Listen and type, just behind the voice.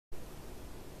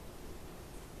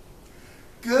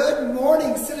Good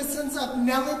morning, citizens of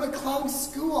Nellie McClung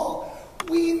School.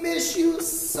 We miss you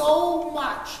so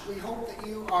much. We hope that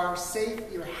you are safe,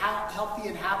 you're healthy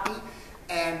and happy,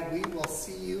 and we will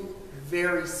see you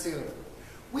very soon.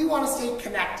 We want to stay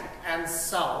connected, and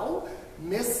so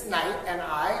Miss Knight and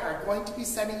I are going to be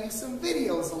sending you some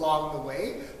videos along the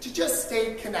way to just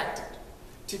stay connected.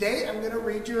 Today I'm going to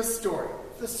read you a story.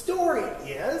 The story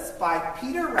is by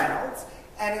Peter Reynolds,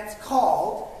 and it's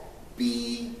called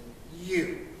Be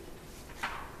You.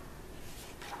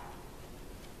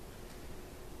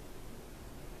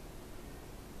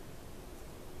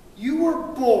 You were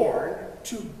born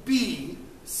to be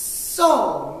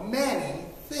so many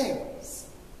things.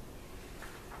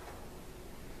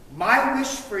 My wish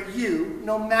for you,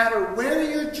 no matter where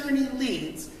your journey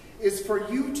leads, is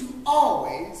for you to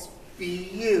always be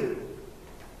you.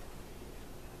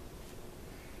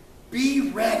 Be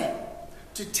ready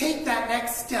to take that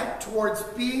next step towards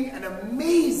being an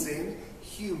amazing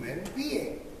human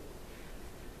being.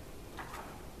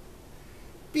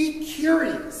 Be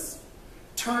curious.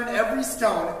 Turn every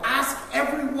stone, ask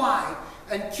every why,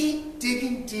 and keep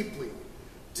digging deeply.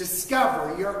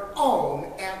 Discover your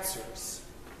own answers.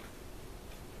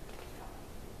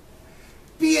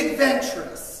 Be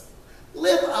adventurous.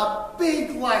 Live a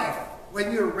big life.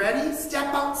 When you're ready,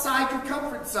 step outside your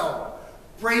comfort zone.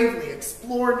 Bravely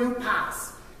explore new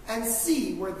paths and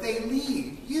see where they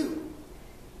lead you.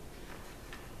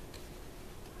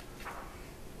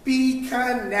 Be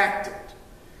connected.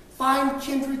 Find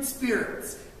kindred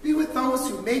spirits. Be with those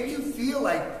who make you feel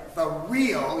like the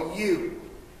real you.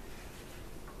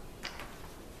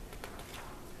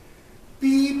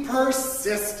 Be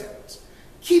persistent.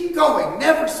 Keep going,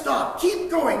 never stop.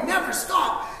 Keep going, never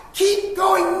stop. Keep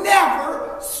going,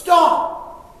 never stop.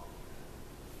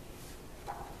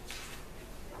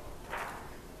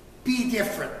 Be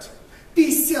different.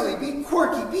 Be silly, be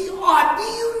quirky, be odd, be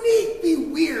unique,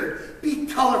 be weird, be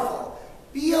colorful.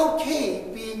 Be okay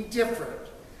being different.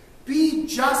 Be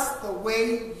just the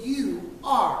way you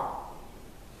are.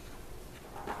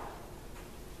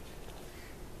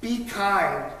 Be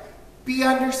kind. Be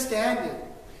understanding.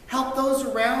 Help those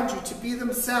around you to be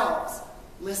themselves.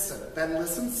 Listen, then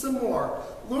listen some more.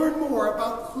 Learn more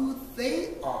about who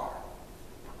they are.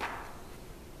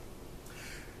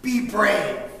 Be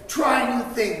brave. Try new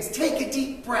things. Take a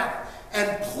deep breath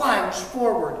and plunge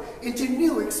forward into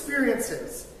new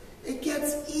experiences. It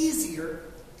gets easier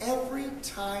every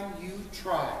time you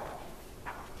try.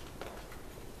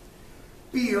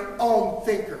 Be your own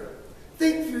thinker.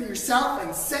 Think for yourself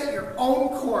and set your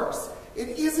own course.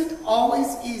 It isn't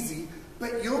always easy,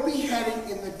 but you'll be heading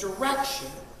in the direction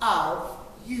of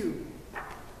you.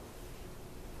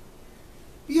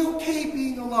 Be okay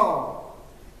being alone.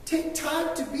 Take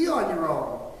time to be on your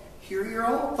own. Hear your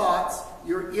own thoughts,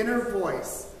 your inner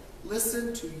voice.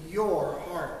 Listen to your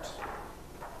heart.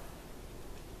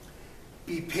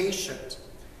 Be patient.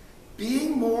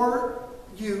 Being more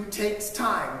you takes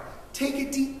time. Take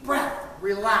a deep breath.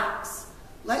 Relax.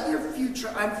 Let your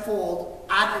future unfold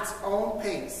at its own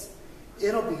pace.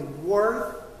 It'll be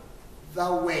worth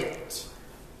the wait.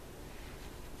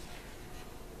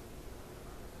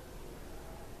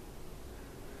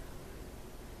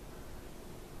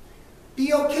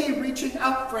 Be okay reaching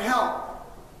out for help.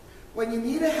 When you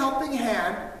need a helping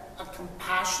hand, a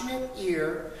compassionate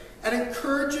ear, an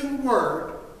encouraging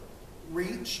word,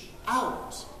 reach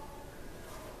out.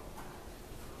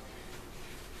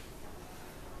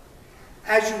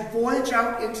 As you voyage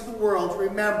out into the world,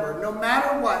 remember, no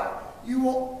matter what, you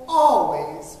will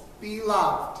always be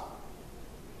loved.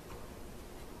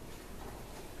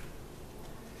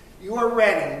 You are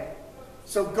ready,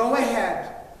 so go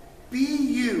ahead. Be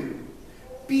you.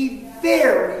 Be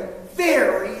very,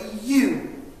 very you.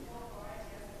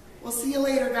 We'll see you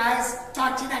later, guys.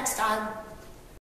 Talk to you next time.